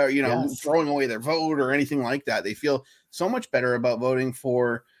or whatever, throwing away their vote or anything like that. They feel so much better about voting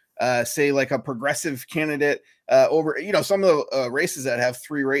for, say, like a progressive candidate over, some of the races that have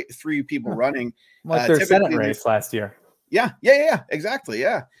three people running. Like their Senate race last year. Yeah, exactly.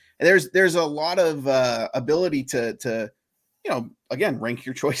 Yeah. And there's a lot of ability to again, rank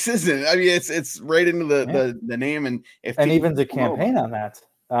your choices. And I mean, it's right into the name. And even to campaign on that.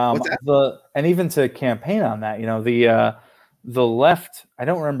 Even to campaign on that, the left, I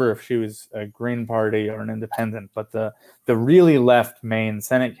don't remember if she was a Green Party or an independent, but the really left Maine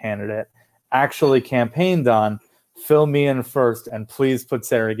Senate candidate actually campaigned on fill me in first and please put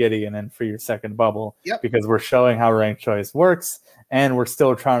Sarah Gideon in for your second bubble because we're showing how ranked choice works and we're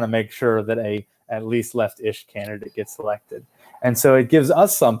still trying to make sure that a at least left-ish candidate gets elected. And so it gives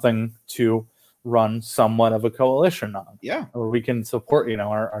us something to run somewhat of a coalition on. Yeah. Where we can support,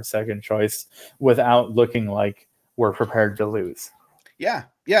 our second choice without looking like we're prepared to lose. Yeah,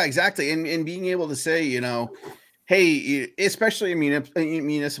 exactly. And being able to say, hey, especially in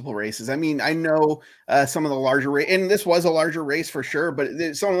municipal races. I mean, I know some of the larger and this was a larger race for sure, but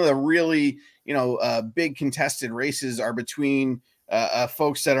some of the really, big contested races are between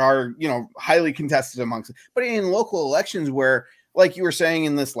folks that are, highly contested amongst. But in local elections where, like you were saying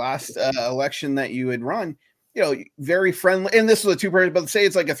in this last election that you had run, very friendly. And this was a two-person, but say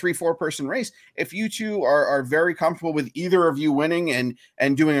it's like a 3-4 person race. If you two are very comfortable with either of you winning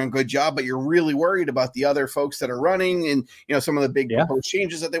and doing a good job, but you're really worried about the other folks that are running and, some of the big proposed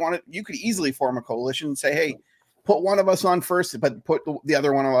changes that they want, you could easily form a coalition and say, hey, put one of us on first, but put the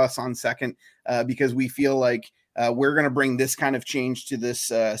other one of us on second, because we feel like we're going to bring this kind of change to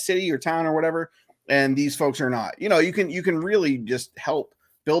this city or town or whatever. And these folks are not, you can really just help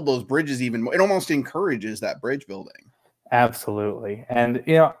build those bridges even more. It almost encourages that bridge building. Absolutely. And,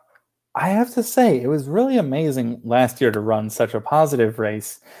 I have to say, it was really amazing last year to run such a positive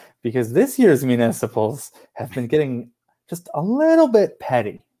race because this year's municipals have been getting just a little bit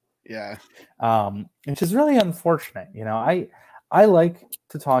petty. Yeah. Which is really unfortunate. I like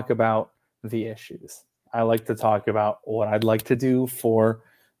to talk about the issues. I like to talk about what I'd like to do for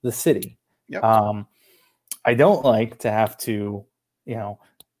the city. Yep. I don't like to have to,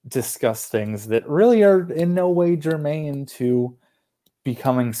 discuss things that really are in no way germane to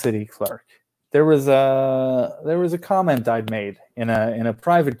becoming city clerk. There was a comment I'd made in a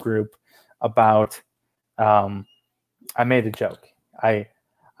private group about I made a joke.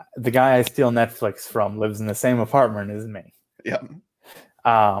 The guy I steal Netflix from lives in the same apartment as me. Yep.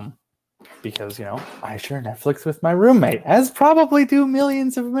 Because I share Netflix with my roommate, as probably do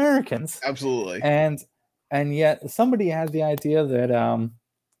millions of Americans. Absolutely. And yet somebody had the idea that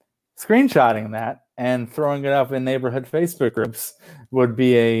screenshotting that and throwing it up in neighborhood Facebook groups would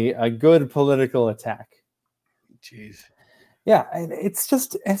be a good political attack. Jeez. Yeah, and it's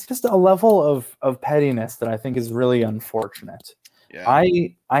just a level of pettiness that I think is really unfortunate. Yeah.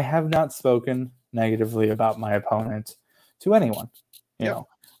 I have not spoken negatively about my opponent to anyone.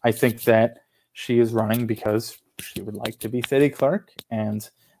 I think that she is running because she would like to be city clerk, and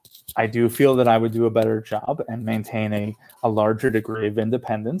I do feel that I would do a better job and maintain a larger degree of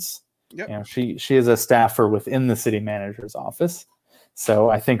independence. Yep. You know, she is a staffer within the city manager's office. So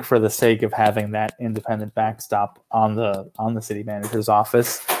I think for the sake of having that independent backstop on the city manager's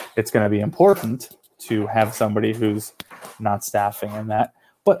office, it's going to be important to have somebody who's not staffing in that.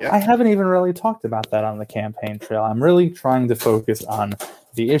 But I haven't even really talked about that on the campaign trail. I'm really trying to focus on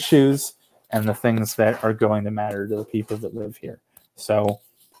the issues and the things that are going to matter to the people that live here. So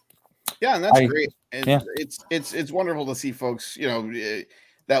yeah, and that's great. And it's wonderful to see folks,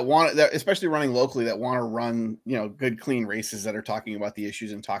 that especially running locally, that want to run, good, clean races that are talking about the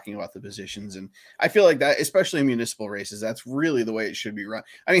issues and talking about the positions. And I feel like that, especially in municipal races, that's really the way it should be run.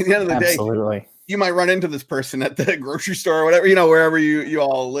 I mean, at the end of the day, you might run into this person at the grocery store or whatever, wherever you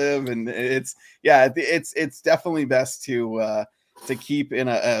all live. And it's definitely best to keep in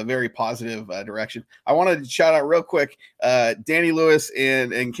a very positive direction. I wanted to shout out real quick, Danny Lewis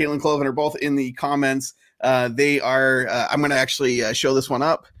and Caitlin Cloven are both in the comments. They are, I'm going to actually show this one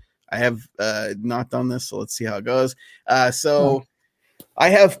up. I have not done this, so let's see how it goes. I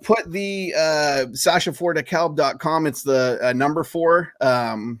have put the SashaForDeKalb.com. It's the number 4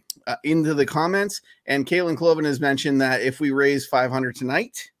 into the comments. And Caitlin Cloven has mentioned that if we raise 500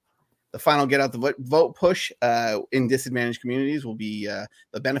 tonight, the final get out the vote push in disadvantaged communities will be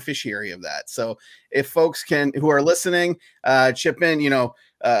the beneficiary of that. So if folks who are listening, chip in,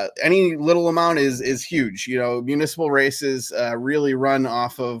 any little amount is huge. Municipal races really run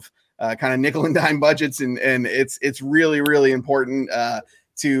off of kind of nickel and dime budgets. And it's really, really important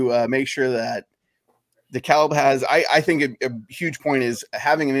to make sure that DeKalb has, I think a huge point is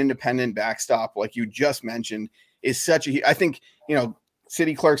having an independent backstop, like you just mentioned, is I think,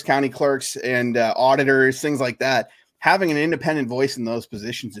 city clerks, county clerks, and auditors, things like that, having an independent voice in those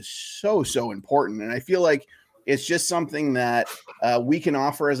positions is so, so important. And I feel like it's just something that we can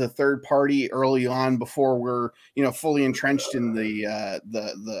offer as a third party early on before we're, fully entrenched in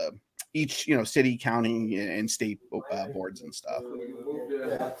the each, city, county, and state boards and stuff.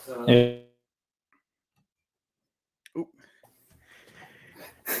 Yeah. No.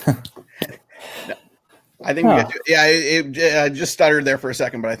 I think we got you. Yeah, it just stuttered there for a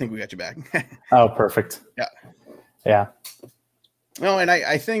second, but I think we got you back. Oh, perfect. Yeah. No, and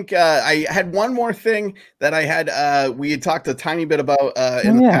I think I had one more thing that I had. We had talked a tiny bit about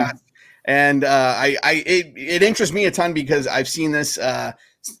in the past, and it interests me a ton because I've seen this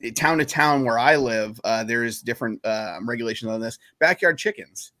town to town where I live. There's different regulations on this. Backyard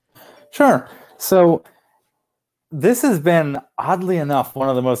chickens. Sure. So this has been, oddly enough, one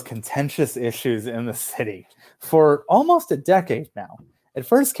of the most contentious issues in the city for almost a decade now. It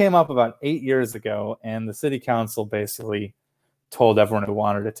first came up about 8 years ago, and the city council basically told everyone who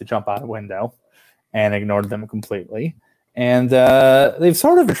wanted it to jump out a window and ignored them completely. And they've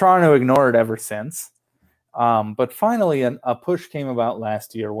sort of been trying to ignore it ever since. But finally, a push came about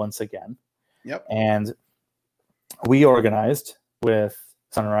last year once again. Yep. And we organized with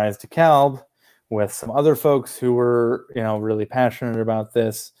Sunrise DeKalb, with some other folks who were, really passionate about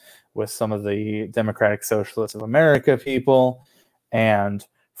this, with some of the Democratic Socialists of America people. And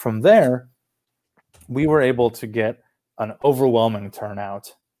from there, we were able to get an overwhelming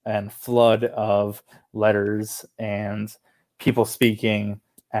turnout and flood of letters and people speaking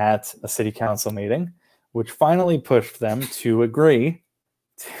at a city council meeting, which finally pushed them to agree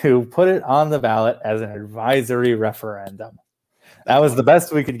to put it on the ballot as an advisory referendum. That was the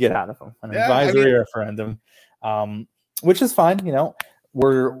best we could get out of them, an advisory referendum, which is fine.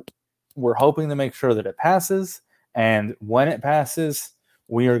 We're hoping to make sure that it passes. And when it passes,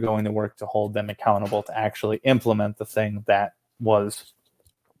 we are going to work to hold them accountable to actually implement the thing that was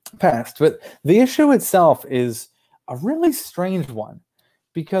passed. But the issue itself is a really strange one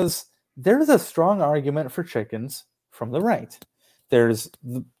because there's a strong argument for chickens from the right. There's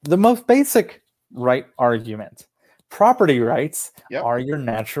the most basic right argument. Property rights are your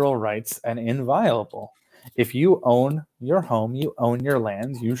natural rights and inviolable. If you own your home, you own your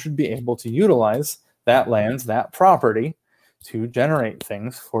land, you should be able to utilize that land, that property, to generate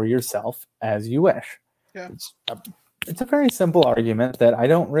things for yourself as you wish. Yeah. It's a very simple argument that I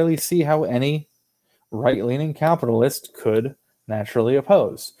don't really see how any right-leaning capitalist could naturally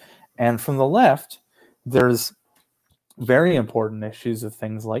oppose. And from the left, there's very important issues of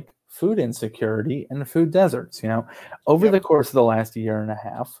things like food insecurity and food deserts. Over the course of the last year and a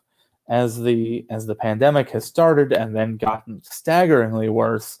half, as the pandemic has started and then gotten staggeringly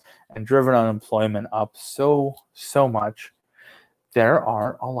worse and driven unemployment up so much, there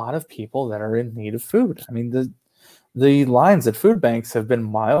are a lot of people that are in need of food. I mean, the lines at food banks have been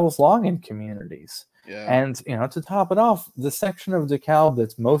miles long in communities. Yeah. And, to top it off, the section of DeKalb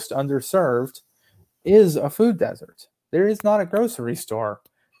that's most underserved is a food desert. There is not a grocery store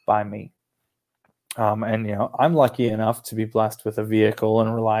by me. And, I'm lucky enough to be blessed with a vehicle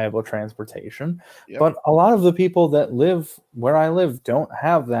and reliable transportation. Yep. But a lot of the people that live where I live don't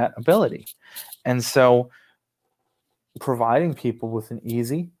have that ability. And so providing people with an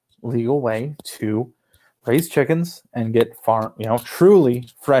easy, legal way to raise chickens and get truly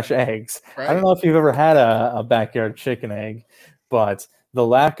fresh eggs. Right. I don't know if you've ever had a backyard chicken egg, but the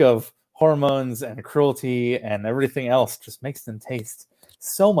lack of hormones and cruelty and everything else just makes them taste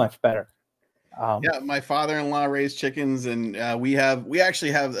so much better. Yeah, my father-in-law raised chickens, and we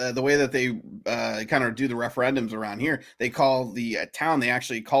actually have the way that they kind of do the referendums around here. They call the town, they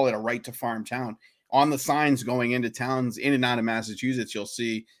actually call it a right to farm town. On the signs going into towns in and out of Massachusetts, you'll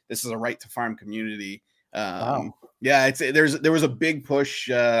see this is a right to farm community. Wow. Yeah, there was a big push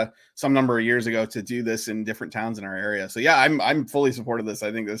some number of years ago to do this in different towns in our area. So yeah, I'm fully supportive of this.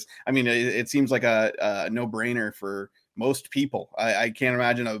 I think it seems like a no-brainer for most people. I can't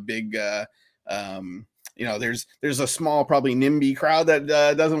imagine a big there's a small probably NIMBY crowd that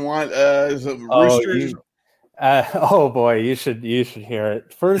doesn't want roosters. Oh boy, you should hear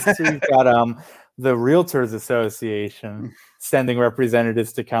it. First, we've got the Realtors Association sending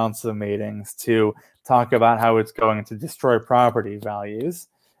representatives to council meetings to talk about how it's going to destroy property values.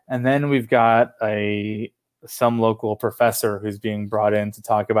 And then we've got some local professor who's being brought in to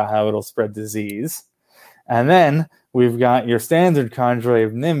talk about how it'll spread disease. And then we've got your standard cadre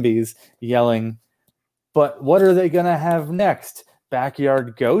of NIMBYs yelling, but what are they going to have next?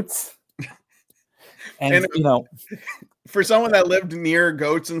 Backyard goats? And for someone that lived near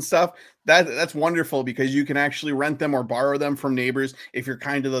goats and stuff, that's wonderful because you can actually rent them or borrow them from neighbors if you're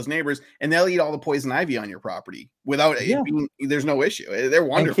kind to those neighbors, and they'll eat all the poison ivy on your property without it being, there's no issue. They're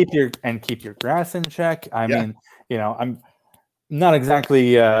wonderful. And keep your grass in check. I mean, I'm not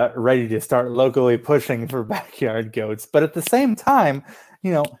exactly ready to start locally pushing for backyard goats, but at the same time,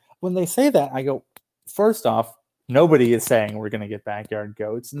 when they say that, I go, first off, nobody is saying we're going to get backyard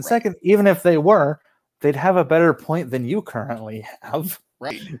goats, and second, even if they were, they'd have a better point than you currently have.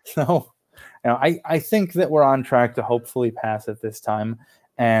 Right. So, I think that we're on track to hopefully pass it this time,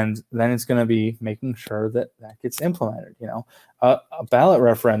 and then it's going to be making sure that gets implemented. A ballot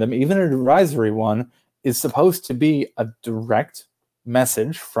referendum, even an advisory one, is supposed to be a direct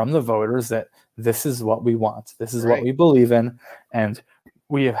message from the voters that this is what we want, this is what we believe in, and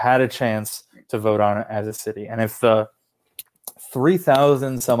we have had a chance to vote on it as a city. And if the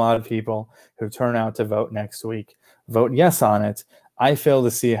 3,000 some odd people who turn out to vote next week vote yes on it, I fail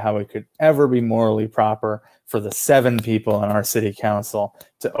to see how it could ever be morally proper for the 7 people in our city council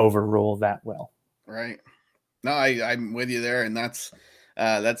to overrule that will. Right. No, I'm with you there. And that's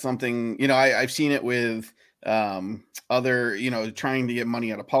something, I've seen it with other, trying to get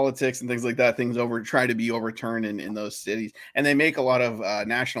money out of politics and things like that, try to be overturned in those cities. And they make a lot of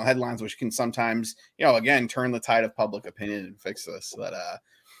national headlines, which can sometimes, again, turn the tide of public opinion and fix this. But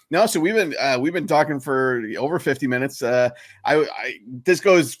no, so we've been talking for over 50 minutes. This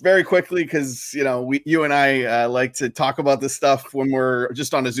goes very quickly because you and I like to talk about this stuff when we're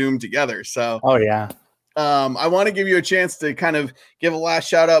just on a Zoom together. So oh yeah. I want to give you a chance to kind of give a last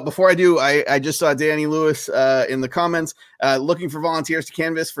shout out. Before I do, I just saw Danny Lewis in the comments looking for volunteers to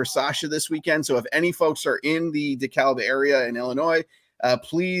canvass for Sasha this weekend. So if any folks are in the DeKalb area in Illinois,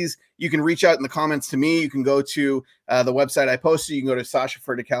 please, you can reach out in the comments to me. You can go to the website I posted. You can go to Sasha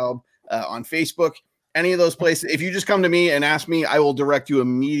for DeKalb on Facebook. Any of those places. If you just come to me and ask me, I will direct you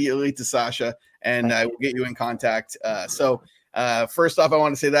immediately to Sasha, and I will get you in contact. First off, I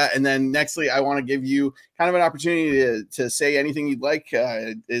want to say that, and then nextly, I want to give you kind of an opportunity to say anything you'd like,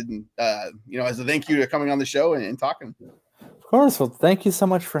 as a thank you to coming on the show and talking. Of course. Well, thank you so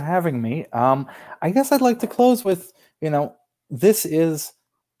much for having me. I guess I'd like to close with, this is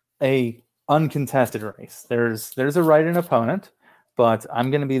a uncontested race. There's a write-in opponent, but I'm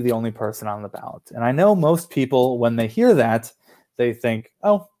going to be the only person on the ballot. And I know most people, when they hear that, they think,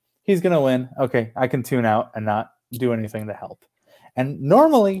 oh, he's going to win. Okay, I can tune out and not do anything to help. And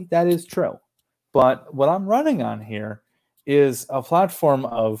normally that is true. But what I'm running on here is a platform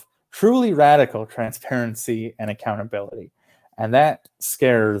of truly radical transparency and accountability. And that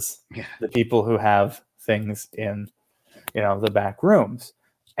scares the people who have things in, the back rooms.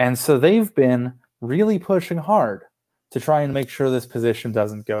 And so they've been really pushing hard to try and make sure this position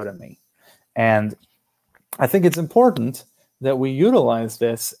doesn't go to me. And I think it's important that we utilize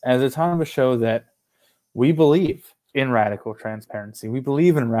this as a time to show that we believe in radical transparency. We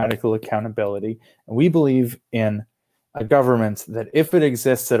believe in radical accountability. And we believe in a government that, if it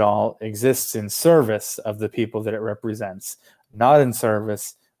exists at all, exists in service of the people that it represents, not in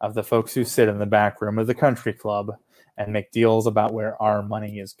service of the folks who sit in the back room of the country club and make deals about where our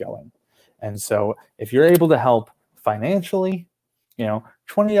money is going. And so if you're able to help financially,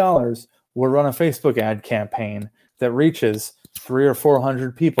 $20 will run a Facebook ad campaign that reaches 300 or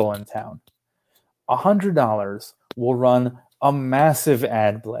 400 people in town. $100 will run a massive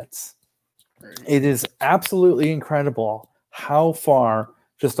ad blitz. It is absolutely incredible how far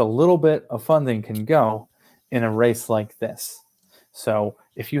just a little bit of funding can go in a race like this. So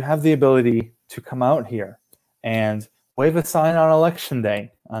if you have the ability to come out here and wave a sign on election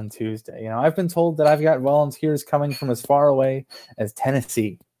day on Tuesday, I've been told that I've got volunteers coming from as far away as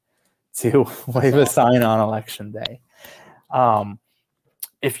Tennessee to wave a sign on election day.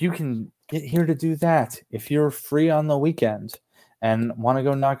 If you can get here to do that, if you're free on the weekend and want to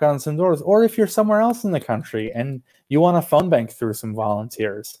go knock on some doors, or if you're somewhere else in the country and you want to phone bank through some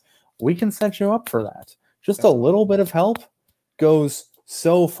volunteers, we can set you up for that. Just a little bit of help goes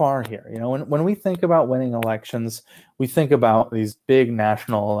so far here. When we think about winning elections, we think about these big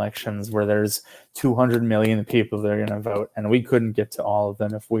national elections where there's 200 million people that are going to vote, and we couldn't get to all of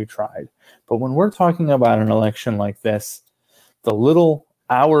them if we tried. But when we're talking about an election like this, the little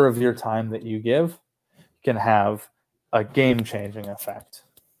hour of your time that you give can have a game-changing effect.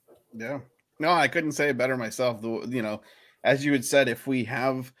 Yeah. No, I couldn't say it better myself. As you had said, if we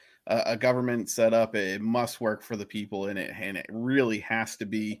have a government set up, it must work for the people in it, and it really has to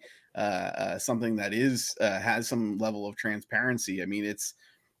be something that has some level of transparency. I mean, it's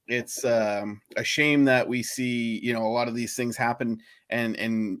a shame that we see a lot of these things happen,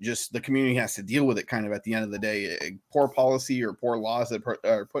 and just the community has to deal with it kind of at the end of the day. Poor policy or poor laws that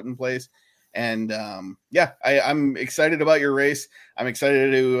are put in place. And I'm excited about your race. I'm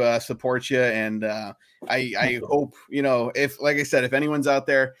excited to support you, and I hope if, like I said, if anyone's out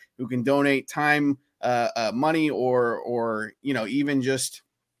there who can donate time, money, or even just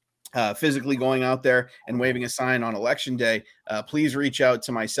physically going out there and waving a sign on election day, please reach out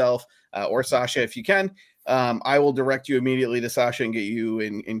to myself or Sasha if you can. I will direct you immediately to Sasha and get you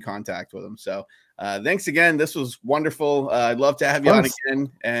in contact with him. So thanks again. This was wonderful. I'd love to have you on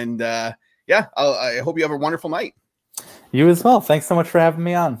again. And I hope you have a wonderful night. You as well. Thanks so much for having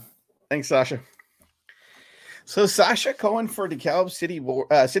me on. Thanks, Sasha. So Sasha Cohen for DeKalb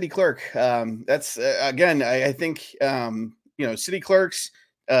City Clerk. That's again, I think city clerks,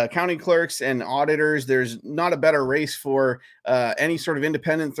 county clerks, and auditors. There's not a better race for any sort of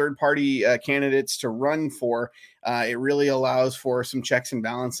independent third-party candidates to run for. It really allows for some checks and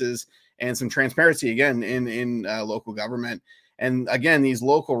balances and some transparency again in local government. And again, these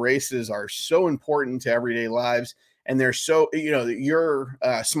local races are so important to everyday lives. And they're so, your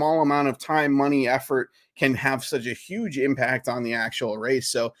small amount of time, money, effort can have such a huge impact on the actual race.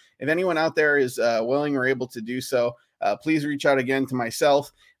 So if anyone out there is willing or able to do so, please reach out again to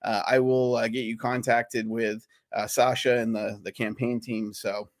myself. I will get you contacted with Sasha and the campaign team.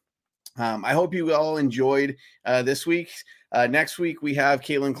 So I hope you all enjoyed this week. Next week, we have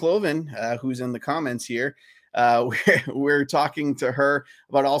Caitlin Cloven, who's in the comments here. We're talking to her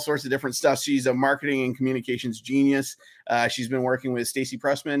about all sorts of different stuff. She's a marketing and communications genius. She's been working with Stacey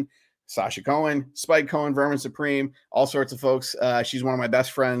Pressman, Sasha Cohen, Spike Cohen, Vermin Supreme, all sorts of folks. She's one of my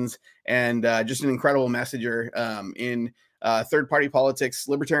best friends and just an incredible messenger in third-party politics,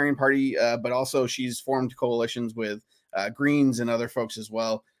 Libertarian Party, but also she's formed coalitions with Greens and other folks as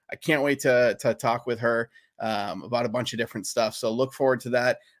well. I can't wait to talk with her about a bunch of different stuff. So look forward to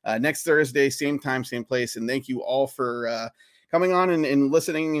that next Thursday, same time, same place. And thank you all for coming on and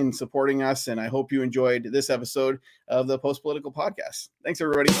listening and supporting us. And I hope you enjoyed this episode of the Post Political Podcast. Thanks,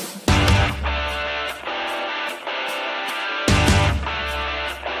 everybody.